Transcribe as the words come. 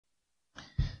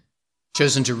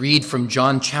Chosen to read from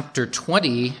John chapter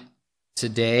 20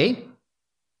 today.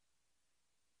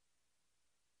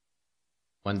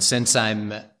 One sense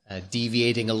I'm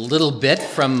deviating a little bit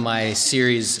from my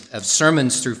series of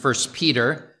sermons through 1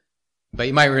 Peter, but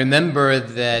you might remember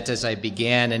that as I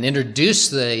began and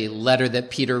introduced the letter that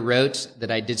Peter wrote,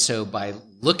 that I did so by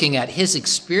looking at his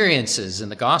experiences in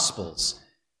the Gospels.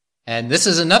 And this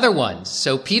is another one.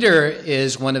 So Peter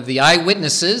is one of the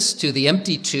eyewitnesses to the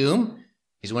empty tomb.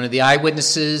 He's one of the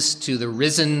eyewitnesses to the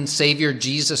risen Savior,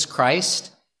 Jesus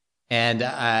Christ. And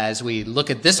as we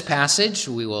look at this passage,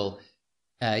 we will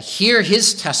hear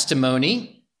his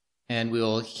testimony, and we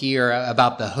will hear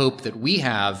about the hope that we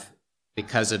have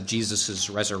because of Jesus'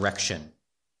 resurrection.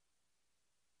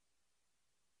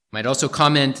 Might also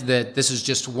comment that this is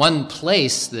just one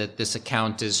place that this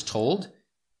account is told.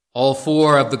 All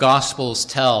four of the Gospels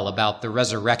tell about the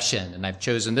resurrection, and I've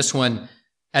chosen this one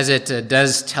as it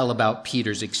does tell about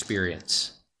Peter's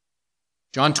experience.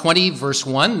 John 20, verse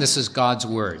 1, this is God's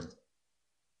word.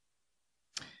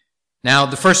 Now,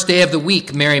 the first day of the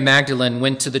week, Mary Magdalene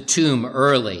went to the tomb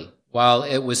early, while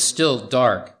it was still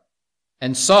dark,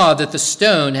 and saw that the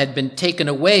stone had been taken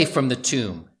away from the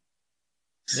tomb.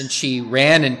 Then she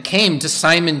ran and came to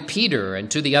Simon Peter and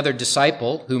to the other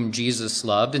disciple, whom Jesus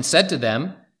loved, and said to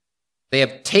them, "They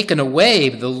have taken away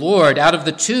the Lord out of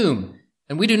the tomb,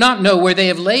 and we do not know where they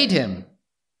have laid him."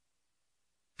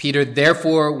 Peter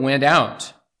therefore went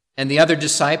out, and the other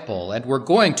disciple, and were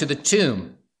going to the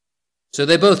tomb. So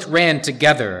they both ran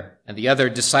together, and the other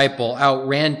disciple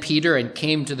outran Peter and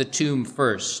came to the tomb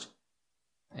first.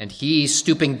 And he,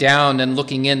 stooping down and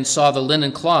looking in, saw the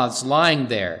linen cloths lying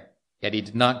there, yet he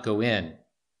did not go in.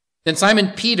 Then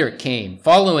Simon Peter came,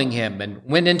 following him, and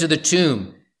went into the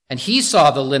tomb, and he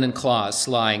saw the linen cloths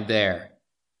lying there,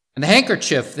 and the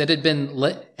handkerchief that had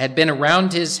been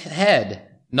around his head,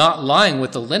 not lying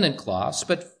with the linen cloths,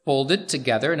 but folded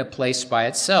together in a place by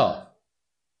itself.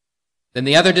 Then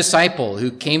the other disciple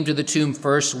who came to the tomb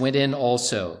first went in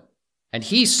also, and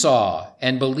he saw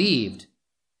and believed,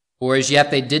 for as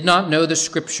yet they did not know the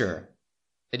scripture,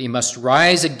 that he must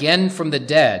rise again from the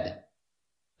dead.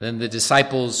 Then the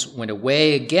disciples went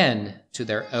away again to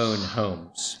their own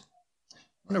homes.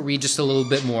 I'm going to read just a little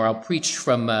bit more. I'll preach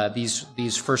from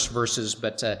these first verses,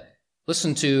 but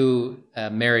listen to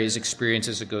Mary's experience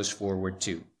as it goes forward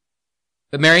too.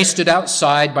 But Mary stood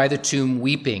outside by the tomb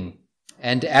weeping,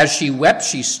 and as she wept,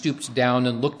 she stooped down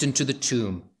and looked into the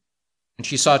tomb. And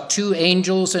she saw two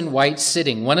angels in white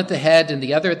sitting, one at the head and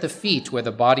the other at the feet, where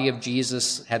the body of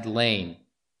Jesus had lain.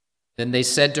 Then they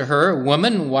said to her,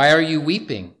 "Woman, why are you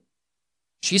weeping?"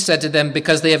 She said to them,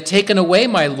 "Because they have taken away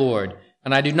my Lord,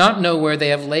 and I do not know where they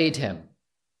have laid him."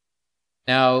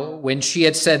 Now, when she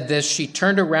had said this, she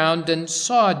turned around and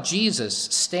saw Jesus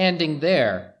standing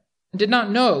there, and did not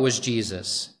know it was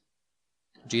Jesus.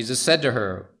 Jesus said to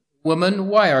her, "Woman,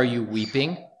 why are you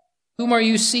weeping? Whom are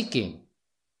you seeking?"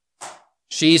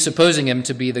 She, supposing him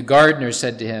to be the gardener,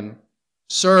 said to him,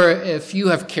 "Sir, if you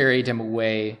have carried him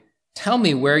away, tell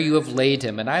me where you have laid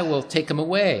him, and I will take him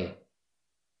away."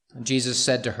 And Jesus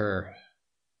said to her,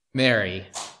 "Mary."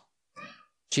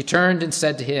 She turned and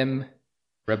said to him,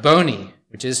 "Rabboni,"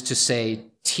 which is to say,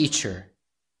 teacher.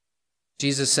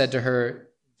 Jesus said to her,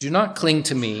 "Do not cling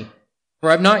to me, for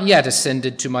I have not yet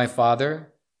ascended to my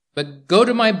Father, but go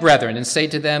to my brethren and say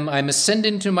to them, I am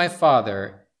ascending to my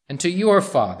Father and to your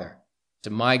Father, to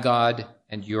my God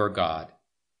and your God."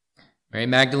 Mary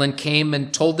Magdalene came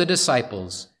and told the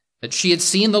disciples that she had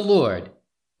seen the Lord,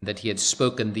 and that he had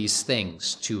spoken these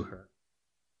things to her.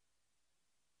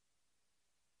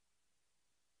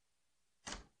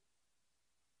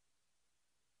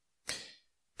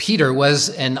 Peter was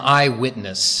an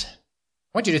eyewitness. I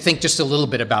want you to think just a little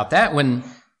bit about that. When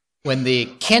the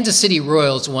Kansas City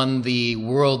Royals won the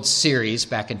World Series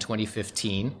back in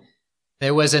 2015,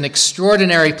 there was an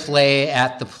extraordinary play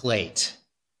at the plate.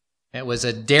 It was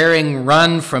a daring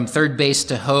run from third base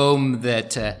to home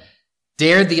that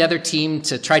dared the other team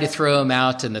to try to throw him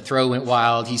out, and the throw went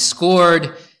wild. He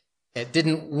scored. It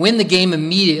didn't win the game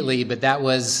immediately, but that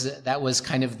was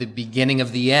kind of the beginning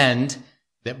of the end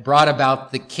that brought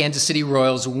about the Kansas City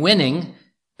Royals winning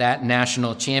that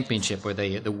national championship, or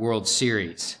the World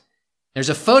Series. There's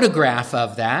a photograph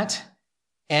of that,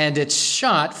 and it's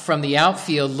shot from the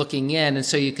outfield looking in, and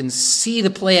so you can see the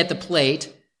play at the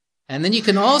plate, and then you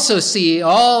can also see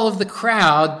all of the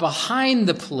crowd behind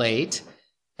the plate,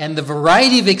 and the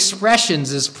variety of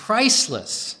expressions is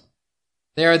priceless.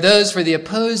 There are those for the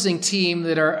opposing team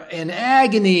that are in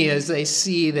agony as they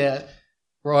see the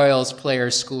Royals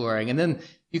players scoring. And then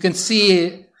you can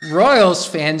see Royals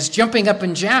fans jumping up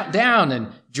and down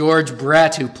and George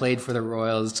Brett, who played for the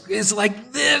Royals, is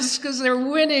like this because they're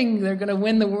winning. They're going to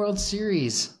win the World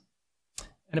Series.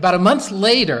 And about a month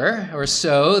later or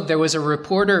so, there was a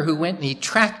reporter who went and he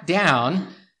tracked down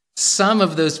some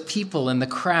of those people in the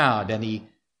crowd, and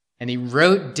he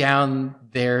wrote down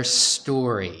their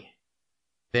story,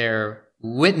 their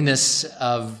witness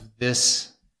of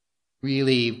this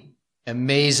really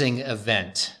amazing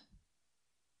event.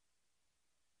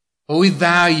 Well, we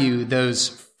value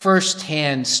those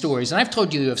firsthand stories. And I've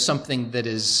told you of something that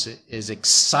is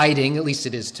exciting, at least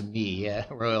it is to me, a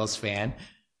Royals fan.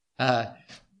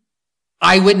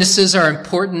 Eyewitnesses are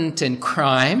important in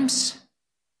crimes.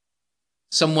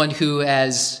 Someone who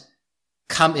is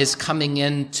coming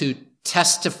in to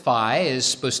testify is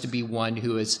supposed to be one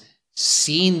who has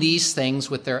seen these things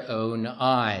with their own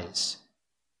eyes.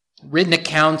 Written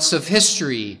accounts of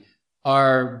history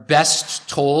are best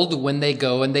told when they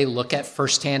go and they look at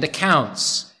firsthand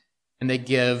accounts, and they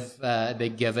give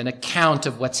an account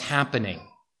of what's happening.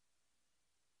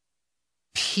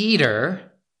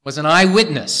 Peter was an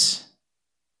eyewitness.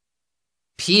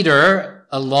 Peter,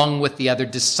 along with the other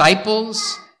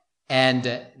disciples,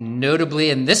 and notably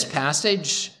in this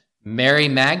passage, Mary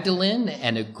Magdalene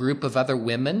and a group of other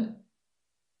women.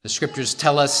 The scriptures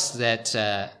tell us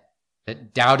that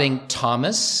doubting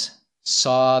Thomas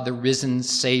saw the risen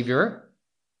Savior,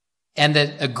 and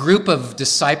that a group of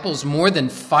disciples, more than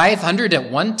 500 at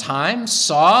one time,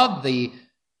 saw the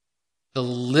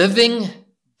living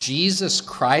Jesus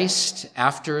Christ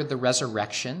after the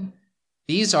resurrection.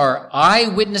 These are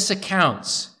eyewitness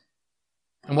accounts.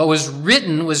 And what was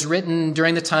written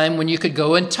during the time when you could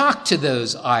go and talk to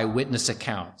those eyewitness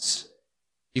accounts.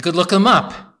 You could look them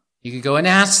up. You could go and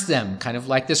ask them, kind of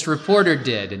like this reporter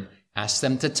did, and ask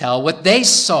them to tell what they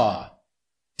saw.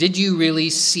 Did you really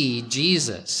see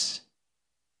Jesus?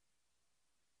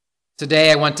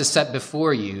 Today I want to set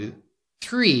before you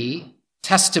 3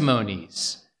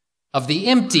 testimonies of the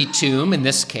empty tomb in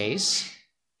this case.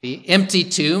 The empty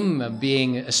tomb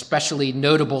being especially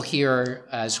notable here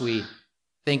as we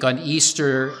think on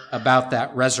Easter about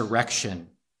that resurrection.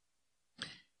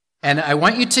 And I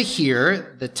want you to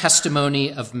hear the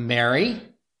testimony of Mary,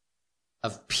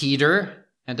 of Peter,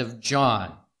 and of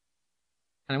John.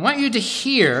 And I want you to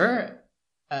hear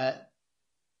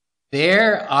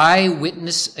their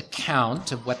eyewitness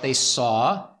account of what they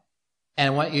saw,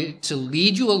 and I want you to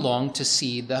lead you along to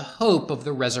see the hope of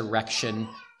the resurrection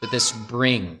that this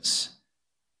brings.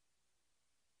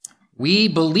 We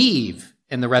believe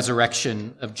in the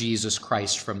resurrection of Jesus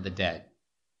Christ from the dead.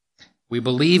 We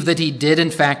believe that he did in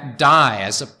fact die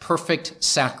as a perfect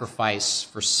sacrifice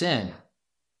for sin.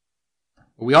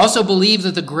 We also believe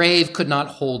that the grave could not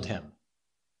hold him,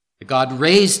 that God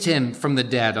raised him from the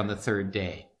dead on the 3rd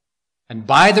day. And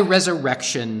by the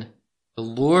resurrection, the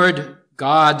Lord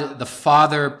God, the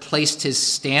Father, placed his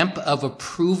stamp of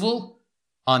approval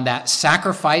on that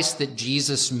sacrifice that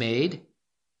Jesus made,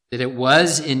 that it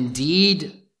was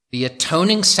indeed the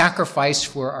atoning sacrifice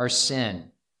for our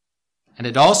sin. And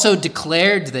it also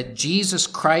declared that Jesus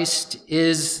Christ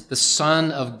is the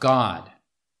Son of God.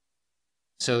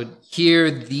 So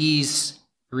hear these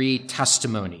 3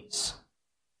 testimonies.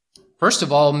 First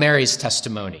of all, Mary's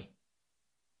testimony.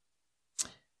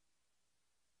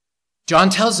 John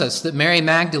tells us that Mary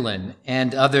Magdalene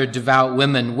and other devout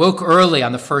women woke early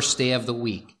on the first day of the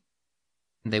week,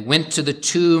 and they went to the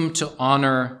tomb to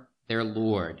honor their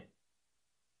Lord.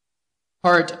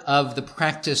 Part of the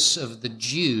practice of the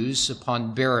Jews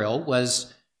upon burial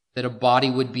was that a body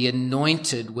would be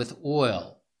anointed with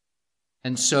oil.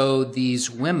 And so these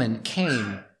women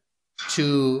came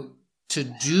to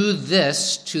do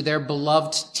this to their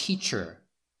beloved teacher,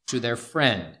 to their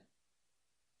friend.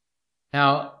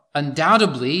 Now,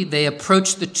 undoubtedly, they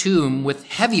approached the tomb with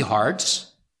heavy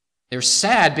hearts. They're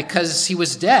sad because he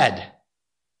was dead.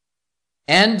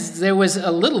 And there was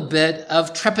a little bit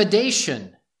of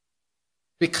trepidation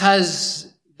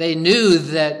because they knew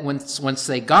that once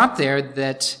they got there,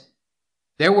 that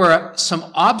there were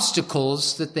some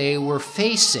obstacles that they were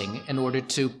facing in order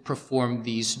to perform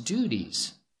these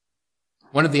duties.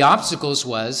 One of the obstacles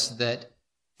was that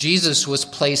Jesus was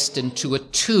placed into a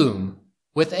tomb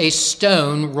with a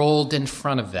stone rolled in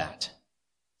front of that.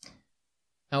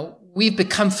 Now, we've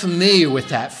become familiar with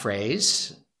that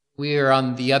phrase. We are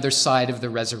on the other side of the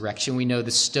resurrection. We know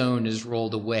the stone is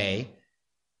rolled away.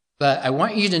 But I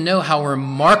want you to know how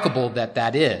remarkable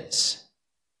that is.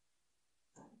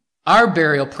 Our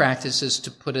burial practice is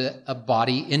to put a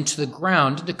body into the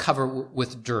ground to cover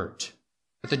with dirt.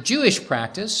 But the Jewish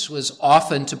practice was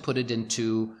often to put it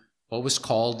into what was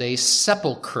called a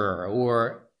sepulcher,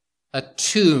 or a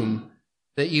tomb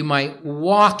that you might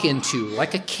walk into,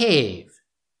 like a cave.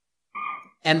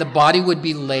 And the body would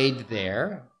be laid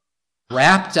there,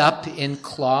 wrapped up in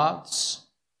cloths,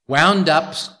 wound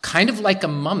up kind of like a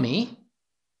mummy,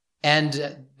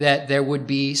 and that there would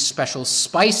be special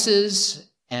spices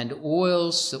and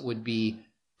oils that would be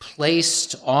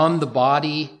placed on the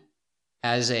body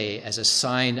as a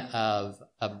sign of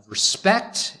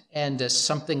respect and as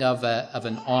something of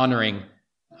an honoring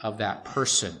of that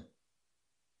person.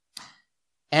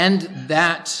 And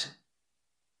that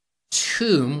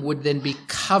tomb would then be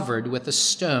covered with a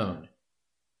stone.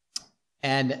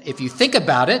 And if you think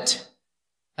about it,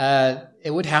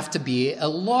 it would have to be a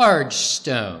large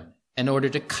stone in order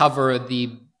to cover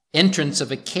the entrance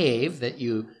of a cave that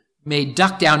you may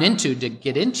duck down into to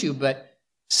get into, but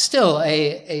still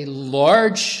a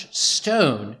large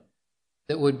stone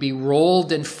that would be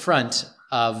rolled in front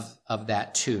of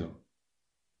that tomb.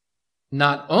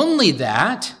 Not only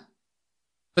that,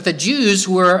 but the Jews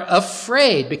were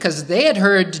afraid because they had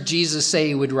heard Jesus say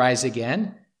he would rise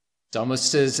again. It's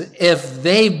almost as if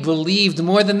they believed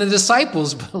more than the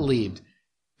disciples believed,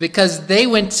 because they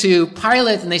went to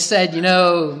Pilate and they said,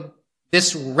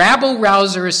 this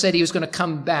rabble-rouser said he was going to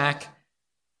come back.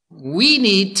 We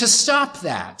need to stop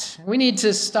that. We need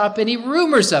to stop any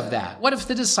rumors of that. What if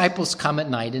the disciples come at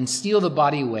night and steal the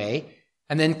body away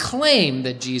and then claim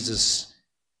that Jesus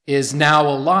is now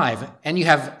alive, and you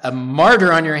have a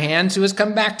martyr on your hands who has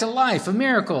come back to life, a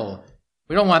miracle?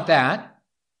 We don't want that.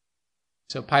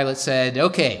 So Pilate said,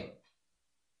 okay,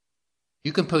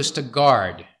 you can post a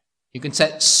guard. You can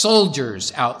set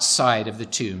soldiers outside of the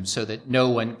tomb so that no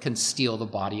one can steal the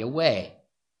body away.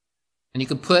 And you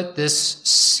can put this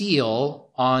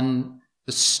seal on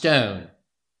the stone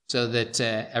so that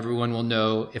everyone will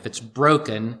know if it's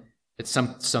broken, that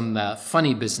some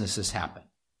funny business has happened.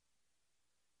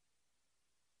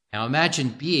 Now imagine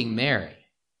being Mary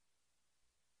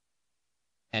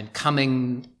and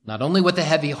coming not only with a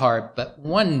heavy heart, but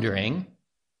wondering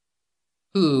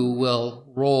who will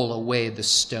roll away the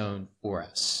stone for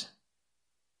us.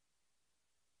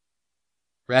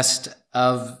 Rest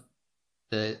of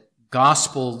the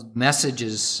gospel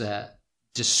messages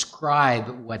describe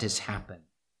what has happened.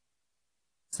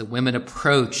 As the women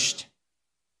approached,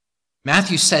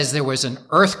 Matthew says there was an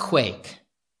earthquake,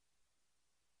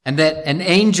 and that an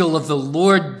angel of the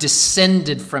Lord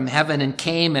descended from heaven and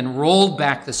came and rolled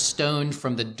back the stone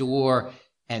from the door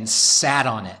and sat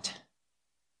on it.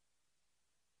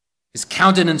 His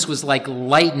countenance was like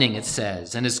lightning, it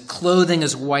says, and his clothing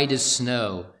as white as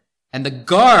snow. And the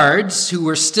guards who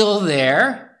were still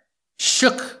there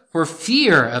shook for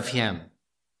fear of him.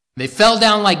 They fell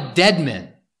down like dead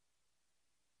men.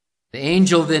 The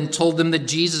angel then told them that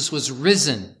Jesus was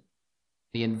risen.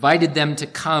 He invited them to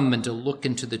come and to look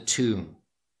into the tomb.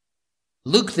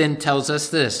 Luke then tells us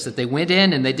this, that they went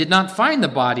in and they did not find the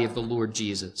body of the Lord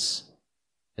Jesus.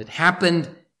 It happened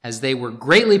as they were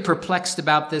greatly perplexed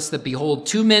about this, that behold,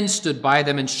 two men stood by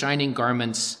them in shining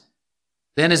garments.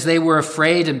 Then as they were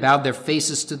afraid and bowed their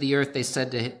faces to the earth, they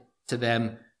said to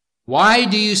them, why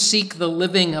do you seek the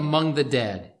living among the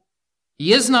dead?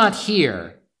 He is not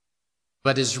here,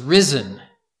 but is risen.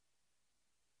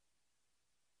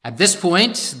 At this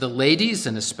point, the ladies,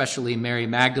 and especially Mary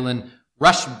Magdalene,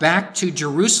 rushed back to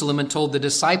Jerusalem and told the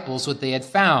disciples what they had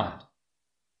found.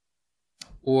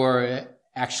 Or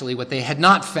actually what they had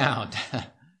not found.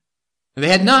 They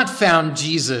had not found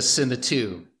Jesus in the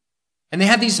tomb. And they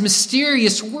had these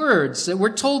mysterious words that were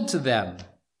told to them.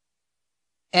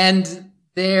 And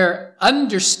their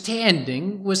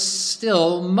understanding was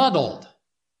still muddled.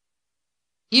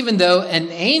 Even though an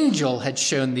angel had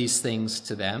shown these things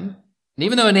to them, and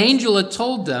even though an angel had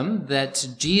told them that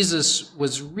Jesus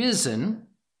was risen,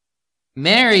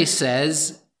 Mary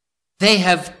says, they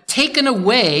have taken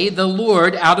away the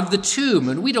Lord out of the tomb,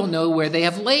 and we don't know where they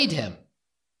have laid him.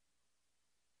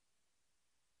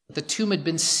 The tomb had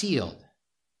been sealed.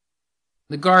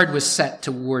 The guard was set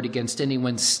to ward against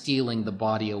anyone stealing the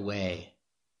body away.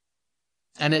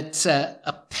 And it's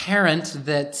apparent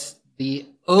that the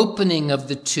opening of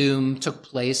the tomb took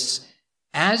place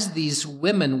as these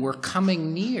women were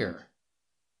coming near.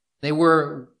 They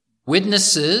were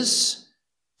witnesses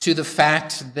to the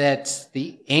fact that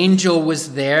the angel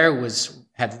was there,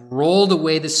 had rolled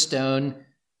away the stone,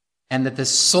 and that the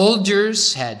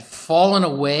soldiers had fallen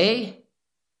away,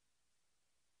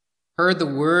 heard the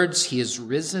words, he is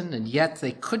risen, and yet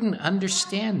they couldn't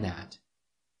understand that.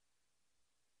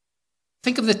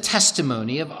 Think of the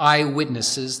testimony of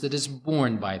eyewitnesses that is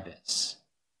borne by this.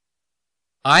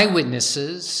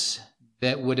 Eyewitnesses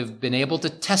that would have been able to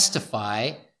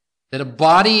testify that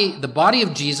the body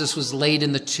of Jesus was laid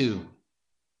in the tomb.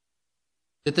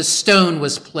 that the stone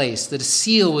was placed, that a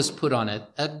seal was put on it,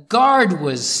 a guard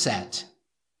was set.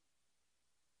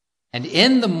 And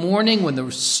in the morning, when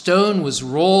the stone was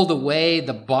rolled away,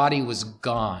 the body was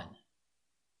gone.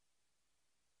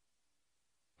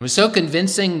 It was so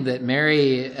convincing that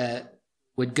Mary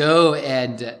would go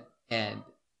and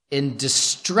in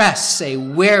distress say,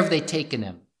 "Where have they taken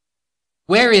him?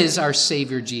 Where is our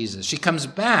Savior Jesus?" She comes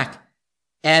back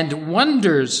and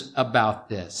wonders about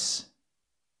this.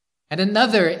 And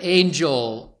another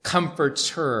angel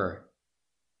comforts her.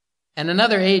 And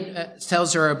another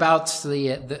tells her about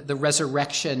the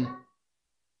resurrection.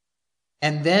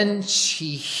 And then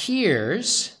she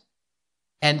hears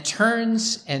and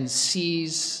turns and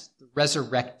sees the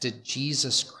resurrected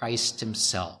Jesus Christ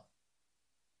himself.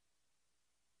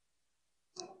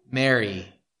 Mary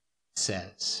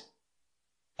says,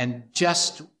 and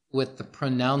just with the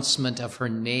pronouncement of her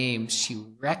name, she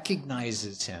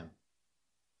recognizes him.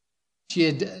 She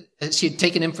had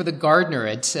taken him for the gardener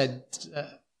and said,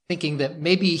 thinking that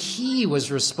maybe he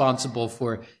was responsible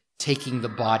for taking the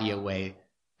body away.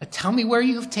 "Tell me where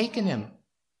you have taken him.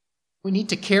 We need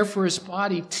to care for his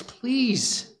body,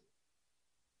 please."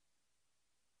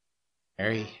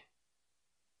 Mary,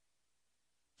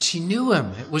 she knew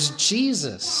him. It was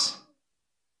Jesus.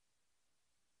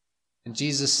 And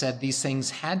Jesus said these things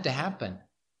had to happen.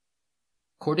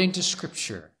 According to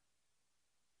Scripture,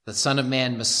 the Son of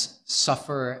Man must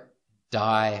suffer,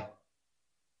 die,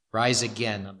 rise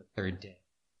again on the third day.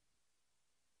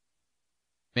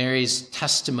 Mary's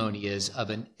testimony is of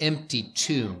an empty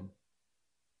tomb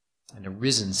and a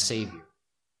risen Savior.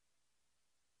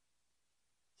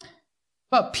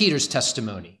 About Peter's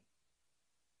testimony.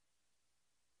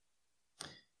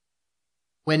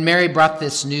 When Mary brought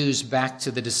this news back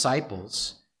to the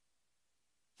disciples,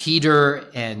 Peter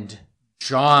and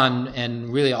John,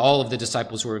 and really all of the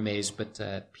disciples were amazed,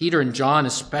 but Peter and John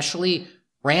especially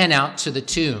ran out to the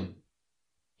tomb.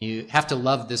 You have to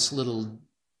love this little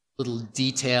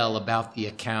detail about the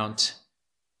account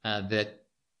that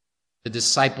the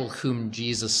disciple whom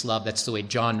Jesus loved, that's the way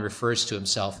John refers to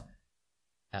himself,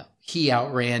 he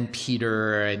outran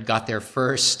Peter and got there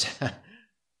first.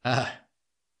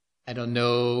 I don't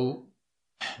know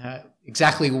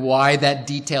exactly why that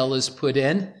detail is put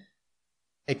in,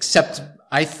 except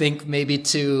I think maybe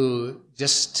to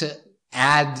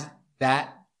add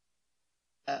that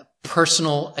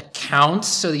personal account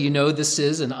so that you know this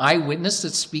is an eyewitness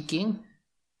that's speaking.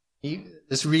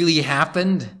 This really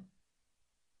happened.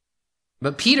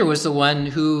 But Peter was the one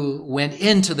who went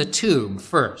into the tomb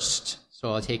first.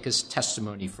 So I'll take his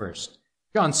testimony first.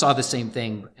 John saw the same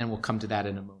thing, and we'll come to that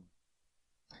in a moment.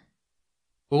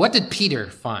 But what did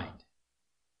Peter find?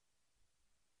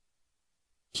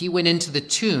 He went into the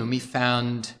tomb. He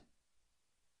found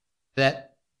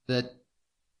that the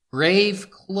grave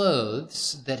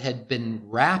clothes that had been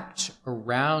wrapped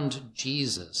around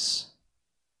Jesus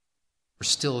were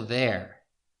still there.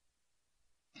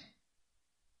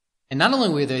 And not only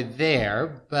were they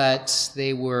there, but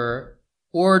they were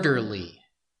orderly,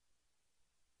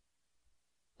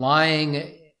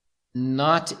 lying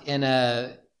not in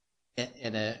a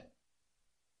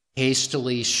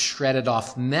hastily shredded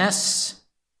off mess,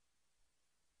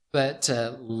 but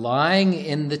lying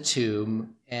in the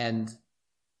tomb, and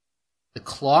the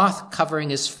cloth covering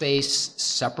his face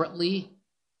separately,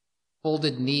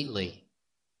 folded neatly.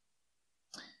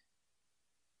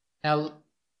 Now,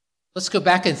 let's go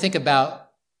back and think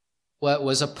about what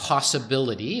was a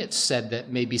possibility. It said that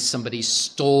maybe somebody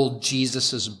stole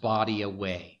Jesus' body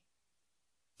away.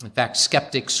 In fact,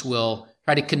 skeptics will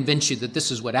try to convince you that this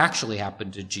is what actually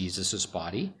happened to Jesus'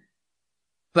 body.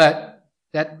 But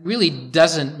that really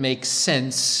doesn't make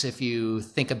sense if you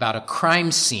think about a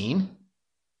crime scene,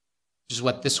 which is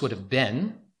what this would have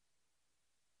been.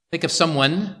 Think of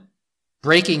someone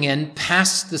breaking in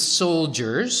past the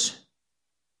soldiers,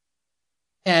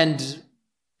 and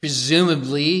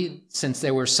presumably, since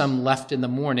there were some left in the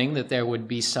morning, that there would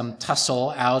be some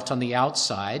tussle out on the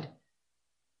outside.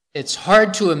 It's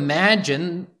hard to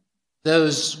imagine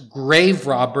those grave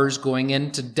robbers going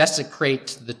in to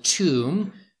desecrate the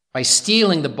tomb by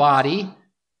stealing the body,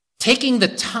 taking the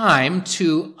time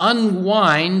to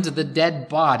unwind the dead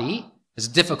body, as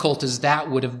difficult as that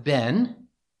would have been.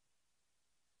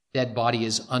 Dead body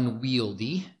is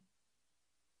unwieldy.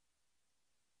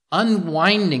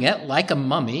 Unwinding it like a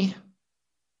mummy,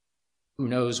 who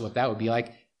knows what that would be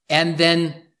like, and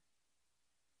then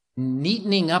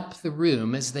neatening up the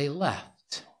room as they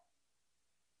left.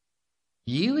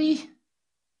 Really?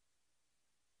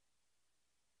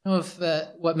 If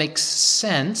what makes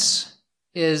sense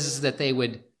is that they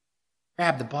would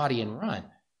grab the body and run.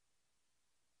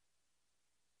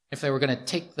 If they were going to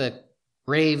take the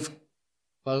grave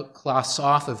cloths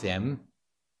off of him,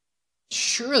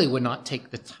 surely would not take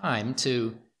the time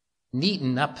to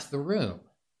neaten up the room.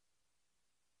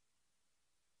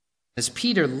 As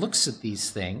Peter looks at these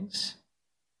things,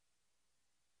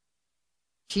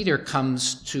 Peter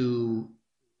comes to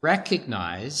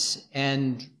recognize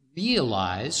and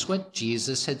realize what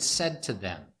Jesus had said to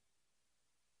them.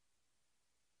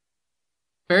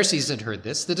 Pharisees had heard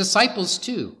this, the disciples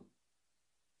too.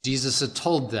 Jesus had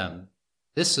told them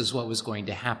this is what was going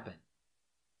to happen.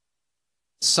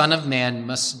 The Son of Man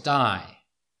must die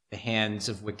at the hands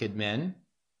of wicked men.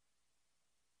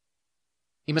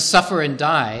 He must suffer and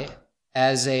die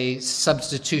as a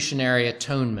substitutionary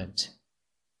atonement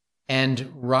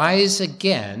and rise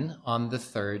again on the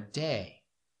third day.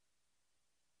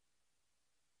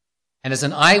 And as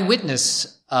an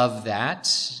eyewitness of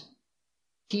that,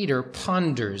 Peter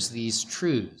ponders these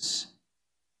truths.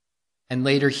 And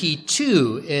later he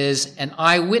too is an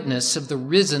eyewitness of the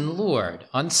risen Lord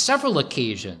on several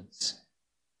occasions.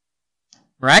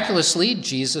 Miraculously,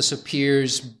 Jesus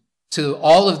appears to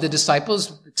all of the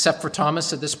disciples, except for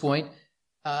Thomas at this point,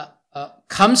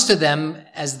 comes to them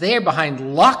as they are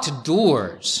behind locked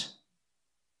doors.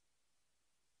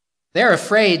 They're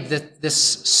afraid that this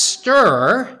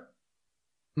stir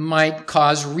might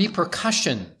cause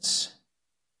repercussions.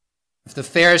 If the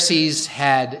Pharisees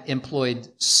had employed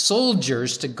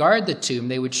soldiers to guard the tomb,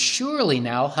 they would surely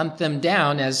now hunt them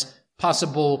down as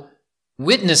possible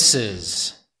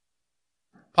witnesses,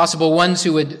 possible ones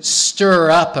who would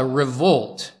stir up a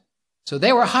revolt. So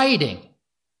they were hiding.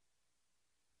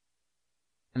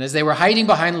 And as they were hiding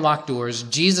behind locked doors,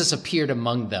 Jesus appeared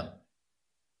among them.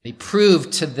 He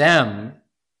proved to them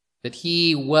that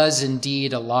he was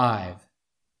indeed alive.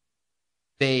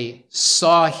 They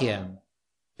saw him.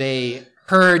 They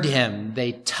heard him.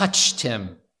 They touched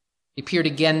him. He appeared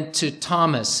again to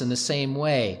Thomas in the same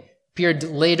way. Appeared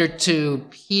later to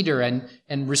Peter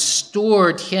and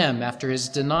restored him after his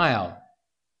denial.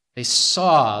 They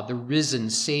saw the risen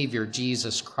Savior,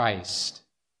 Jesus Christ.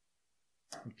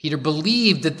 Peter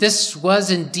believed that this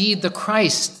was indeed the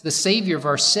Christ, the Savior of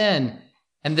our sin,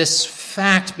 and this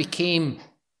fact became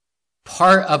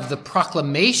part of the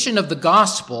proclamation of the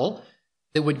gospel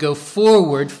that would go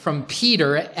forward from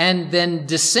Peter and then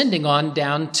descending on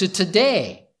down to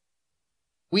today.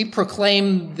 We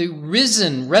proclaim the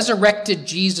risen, resurrected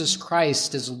Jesus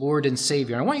Christ as Lord and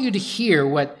Savior. I want you to hear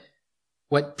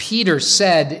what Peter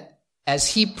said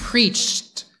as he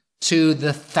preached to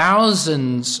the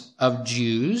thousands of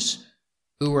Jews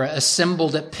who were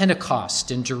assembled at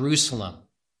Pentecost in Jerusalem.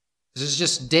 This is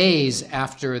just days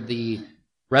after the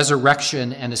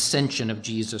resurrection and ascension of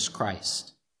Jesus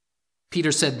Christ.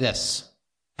 Peter said this,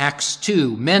 Acts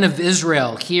 2, "Men of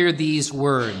Israel, hear these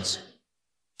words.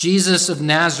 Jesus of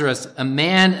Nazareth, a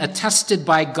man attested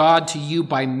by God to you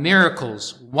by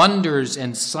miracles, wonders,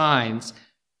 and signs,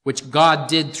 which God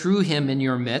did through him in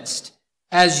your midst,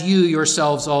 as you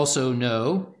yourselves also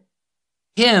know,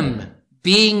 him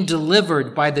being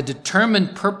delivered by the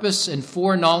determined purpose and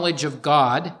foreknowledge of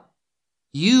God,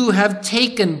 you have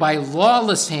taken by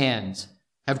lawless hands,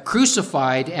 have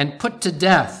crucified and put to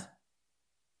death,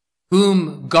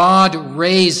 whom God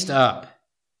raised up,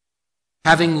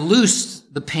 having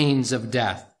loosed the pains of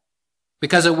death,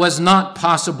 because it was not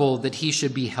possible that he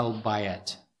should be held by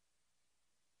it.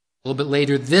 A little bit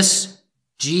later, this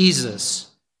Jesus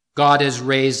God has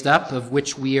raised up, of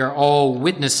which we are all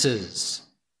witnesses.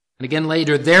 And again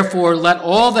later, therefore let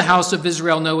all the house of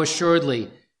Israel know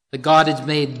assuredly that God has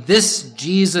made this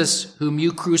Jesus whom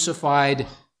you crucified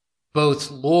both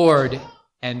Lord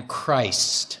and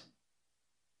Christ.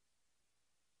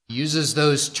 He uses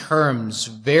those terms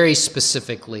very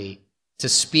specifically to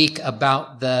speak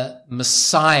about the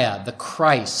Messiah, the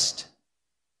Christ,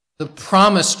 the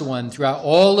promised one throughout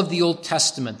all of the Old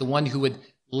Testament, the one who would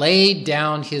lay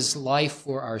down his life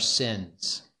for our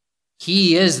sins.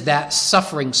 He is that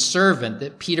suffering servant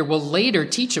that Peter will later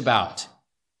teach about.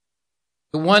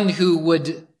 The one who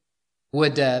would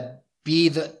be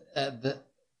the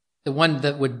one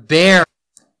that would bear,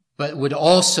 but would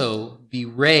also be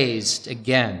raised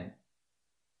again.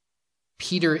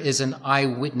 Peter is an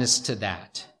eyewitness to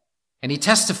that. And he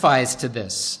testifies to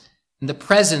this in the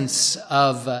presence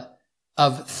of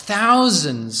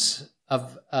thousands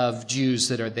of Jews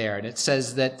that are there. And it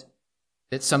says that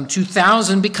some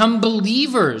 2,000 become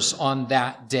believers on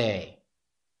that day.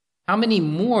 How many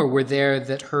more were there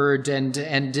that heard and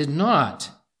did not?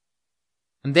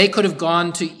 And they could have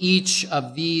gone to each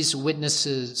of these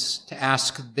witnesses to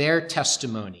ask their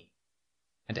testimony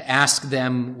and to ask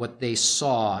them what they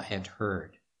saw and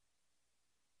heard.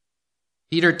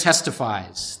 Peter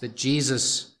testifies that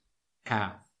Jesus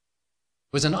hath,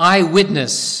 was an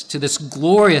eyewitness to this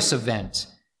glorious event,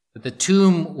 that the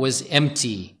tomb was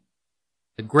empty,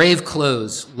 the grave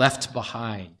clothes left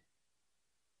behind.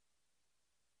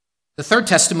 The third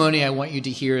testimony I want you to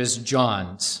hear is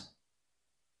John's.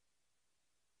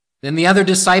 Then the other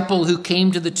disciple who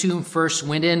came to the tomb first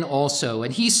went in also,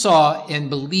 and he saw and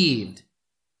believed,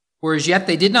 for as yet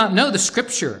they did not know the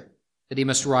scripture that he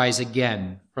must rise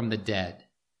again from the dead.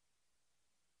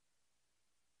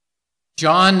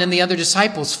 John and the other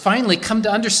disciples finally come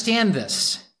to understand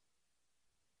this.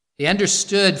 They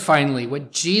understood finally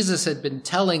what Jesus had been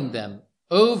telling them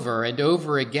over and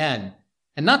over again.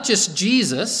 And not just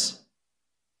Jesus,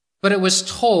 but it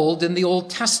was told in the Old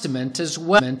Testament as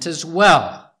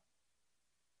well.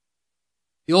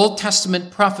 The Old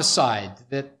Testament prophesied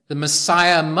that the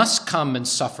Messiah must come and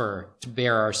suffer to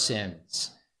bear our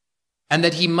sins, and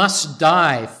that he must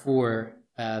die for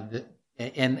that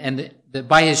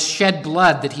by his shed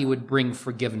blood that he would bring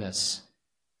forgiveness,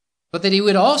 but that he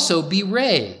would also be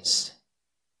raised.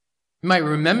 You might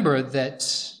remember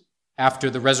that after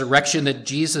the resurrection that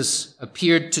Jesus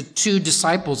appeared to two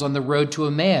disciples on the road to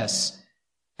Emmaus,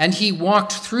 and he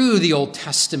walked through the Old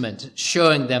Testament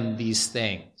showing them these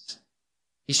things.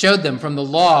 He showed them from the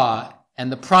law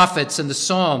and the prophets and the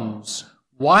Psalms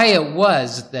why it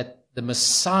was that the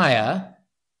Messiah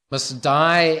must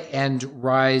die and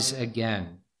rise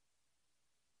again.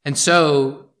 And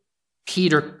so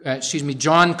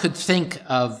John could think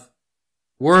of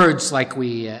words like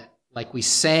we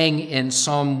sang in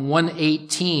Psalm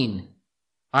 118,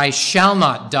 I shall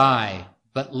not die,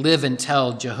 but live and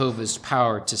tell Jehovah's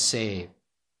power to save.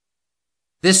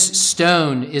 This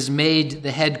stone is made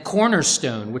the head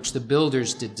cornerstone, which the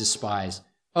builders did despise.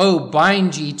 Oh,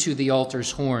 bind ye to the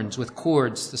altar's horns, with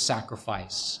cords the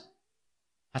sacrifice.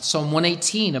 That's Psalm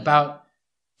 118 about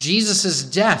Jesus'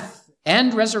 death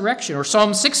and resurrection, or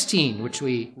Psalm 16, which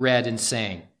we read and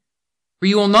sang. For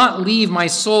you will not leave my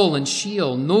soul in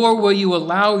Sheol, nor will you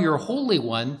allow your Holy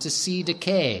One to see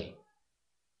decay.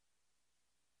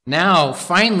 Now,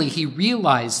 finally, he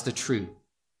realized the truth.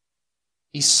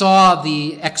 He saw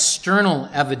the external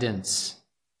evidence,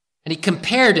 and he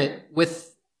compared it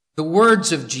with the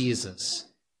words of Jesus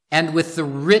and with the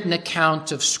written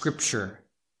account of Scripture.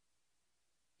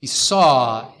 He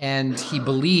saw and he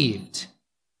believed.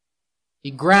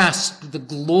 He grasped the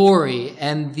glory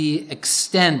and the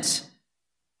extent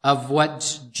of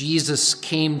what Jesus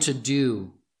came to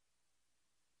do.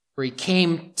 For he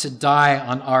came to die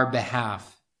on our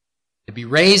behalf, to be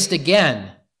raised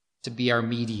again, to be our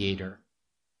mediator.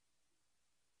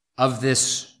 Of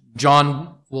this,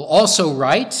 John will also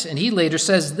write, and he later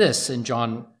says this in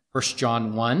 1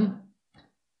 John 1,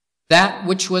 that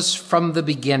which was from the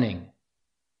beginning,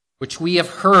 which we have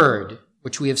heard,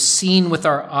 which we have seen with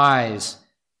our eyes,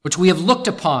 which we have looked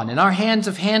upon, and our hands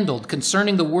have handled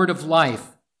concerning the word of life.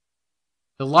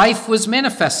 The life was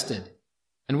manifested,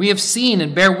 and we have seen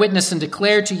and bear witness and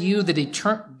declare to you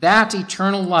that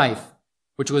eternal life,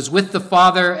 which was with the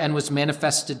Father and was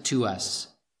manifested to us.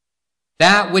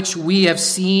 That which we have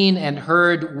seen and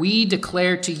heard, we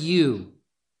declare to you,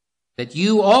 that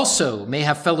you also may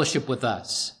have fellowship with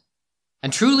us.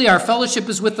 And truly our fellowship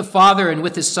is with the Father and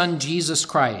with his Son, Jesus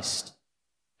Christ.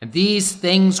 And these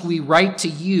things we write to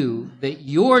you, that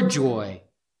your joy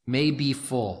may be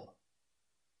full.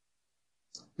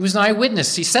 He was an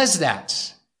eyewitness. He says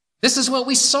that. This is what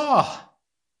we saw.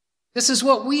 This is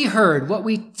what we heard, what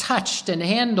we touched and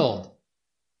handled.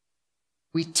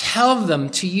 We tell them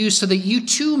to you so that you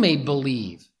too may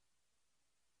believe,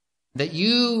 that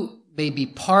you may be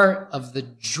part of the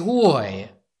joy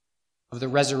of the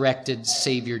resurrected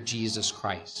Savior Jesus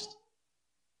Christ.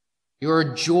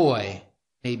 Your joy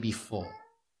may be full.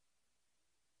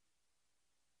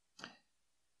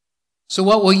 So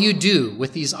what will you do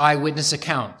with these eyewitness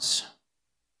accounts?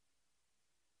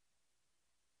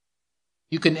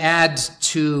 You can add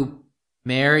to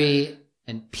Mary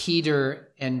and Peter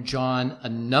and John a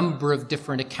number of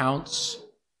different accounts. If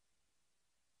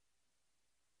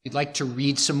you'd like to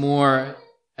read some more,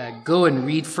 go and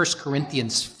read 1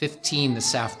 Corinthians 15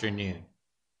 this afternoon.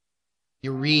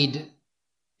 You read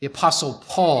the Apostle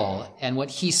Paul and what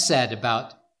he said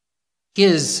about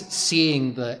his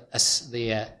seeing the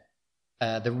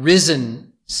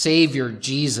risen Savior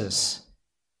Jesus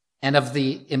and of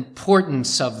the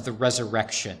importance of the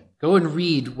resurrection. Go and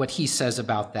read what he says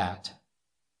about that.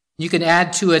 You can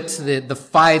add to it the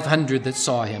 500 that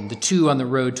saw him, the 2 on the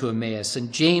road to Emmaus,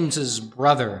 and James's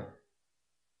brother.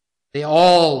 They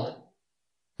all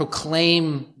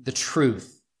proclaim the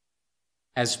truth,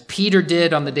 as Peter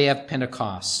did on the day of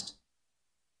Pentecost.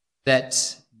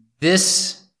 that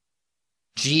this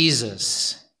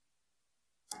Jesus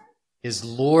is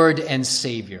Lord and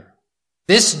Savior.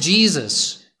 This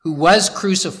Jesus who was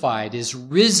crucified is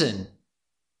risen.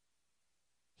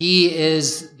 He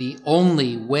is the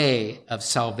only way of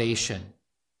salvation.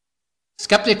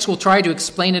 Skeptics will try to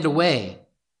explain it away.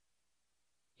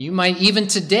 You might even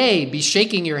today be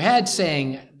shaking your head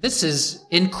saying, "This is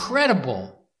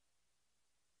incredible.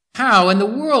 How in the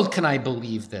world can I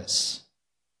believe this?"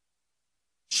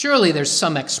 Surely there's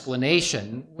some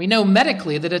explanation. We know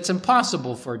medically that it's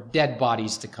impossible for dead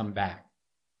bodies to come back.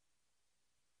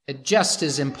 It just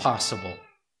is impossible.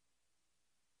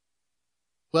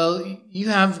 Well, you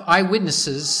have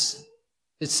eyewitnesses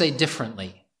that say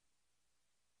differently.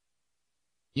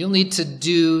 You'll need to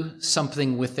do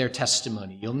something with their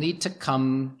testimony. You'll need to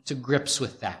come to grips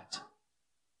with that.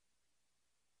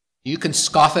 You can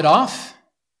scoff it off.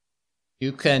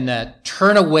 You can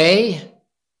turn away.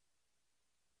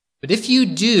 But if you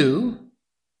do,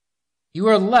 you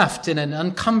are left in an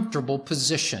uncomfortable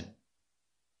position.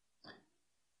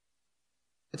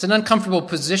 It's an uncomfortable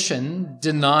position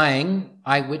denying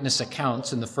eyewitness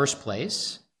accounts in the first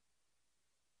place,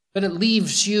 but it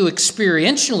leaves you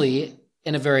experientially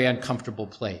in a very uncomfortable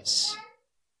place.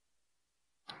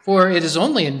 For it is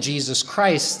only in Jesus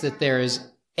Christ that there is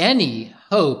any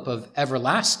hope of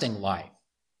everlasting life.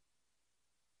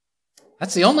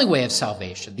 That's the only way of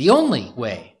salvation, the only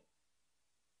way.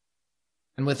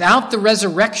 And without the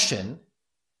resurrection,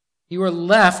 you are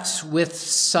left with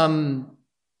some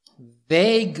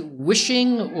vague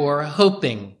wishing or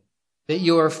hoping that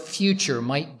your future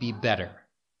might be better.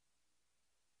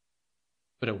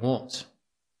 But it won't.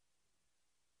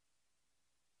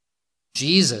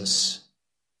 Jesus,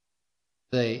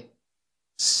 the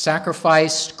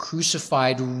sacrificed,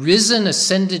 crucified, risen,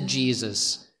 ascended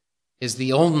Jesus, is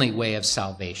the only way of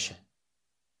salvation.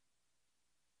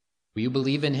 Will you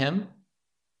believe in him?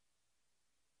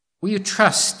 Will you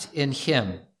trust in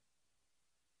him?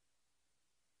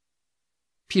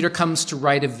 Peter comes to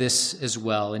write of this as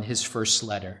well in his first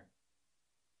letter.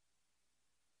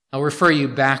 I'll refer you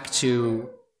back to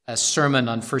a sermon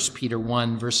on 1 Peter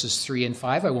 1, verses 3 and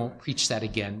 5. I won't preach that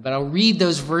again, but I'll read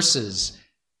those verses,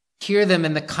 hear them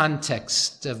in the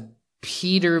context of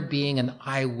Peter being an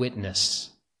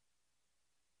eyewitness.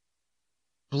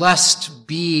 Blessed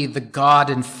be the God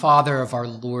and Father of our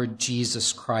Lord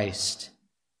Jesus Christ,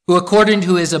 who according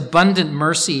to his abundant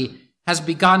mercy has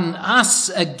begotten us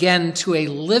again to a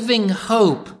living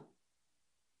hope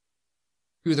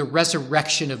through the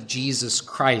resurrection of Jesus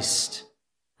Christ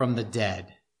from the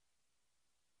dead,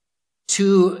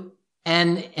 to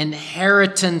an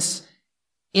inheritance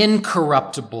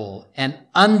incorruptible and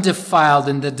undefiled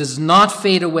and that does not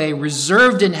fade away,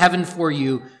 reserved in heaven for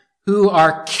you, who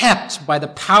are kept by the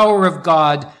power of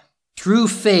God through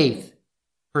faith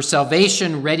for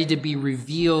salvation ready to be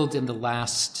revealed in the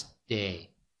last day.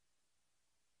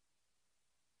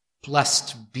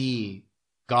 Blessed be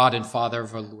God and Father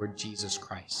of our Lord Jesus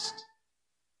Christ.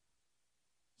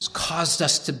 He's caused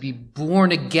us to be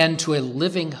born again to a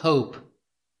living hope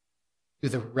through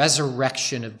the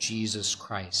resurrection of Jesus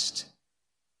Christ.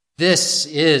 This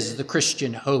is the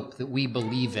Christian hope that we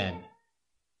believe in.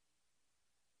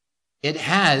 It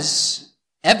has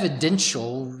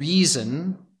evidential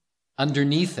reason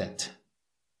underneath it.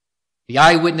 The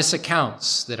eyewitness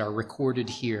accounts that are recorded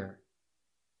here.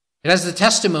 It has the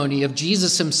testimony of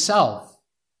Jesus himself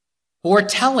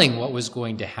foretelling what was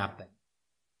going to happen.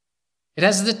 It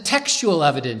has the textual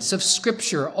evidence of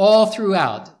Scripture all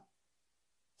throughout,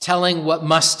 telling what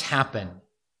must happen,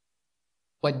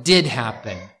 what did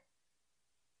happen,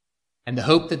 and the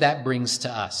hope that that brings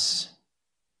to us.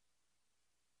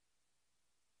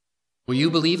 Will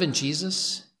you believe in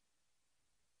Jesus?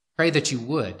 Pray that you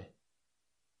would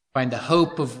find the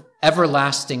hope of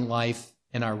everlasting life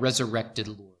in our resurrected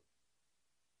Lord.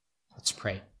 Let's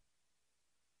pray.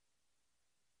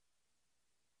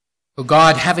 O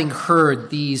God, having heard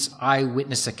these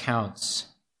eyewitness accounts,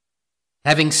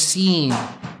 having seen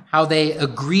how they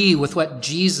agree with what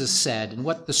Jesus said and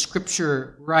what the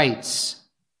Scripture writes,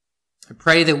 I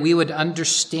pray that we would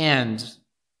understand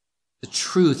the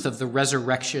truth of the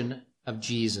resurrection of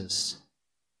Jesus,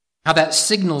 how that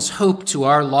signals hope to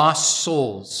our lost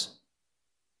souls.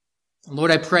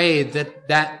 Lord, I pray that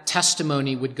that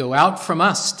testimony would go out from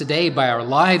us today by our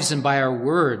lives and by our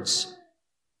words.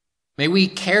 May we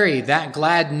carry that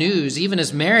glad news, even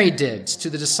as Mary did to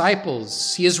the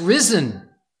disciples. He is risen.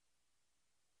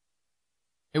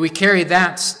 May we carry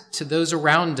that to those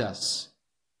around us.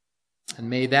 And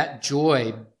may that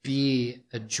joy be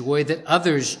a joy that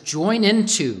others join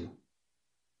into,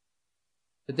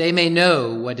 that they may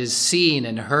know what is seen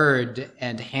and heard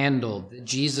and handled, that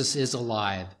Jesus is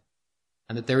alive,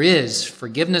 and that there is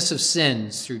forgiveness of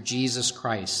sins through Jesus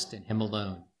Christ and him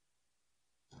alone.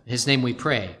 In his name we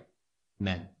pray.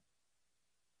 Amen.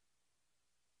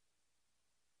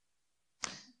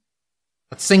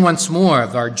 Let's sing once more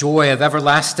of our joy of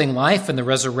everlasting life and the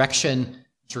resurrection.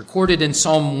 It's recorded in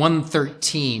Psalm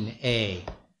 113a.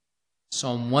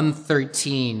 Psalm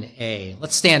 113a.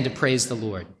 Let's stand to praise the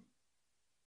Lord.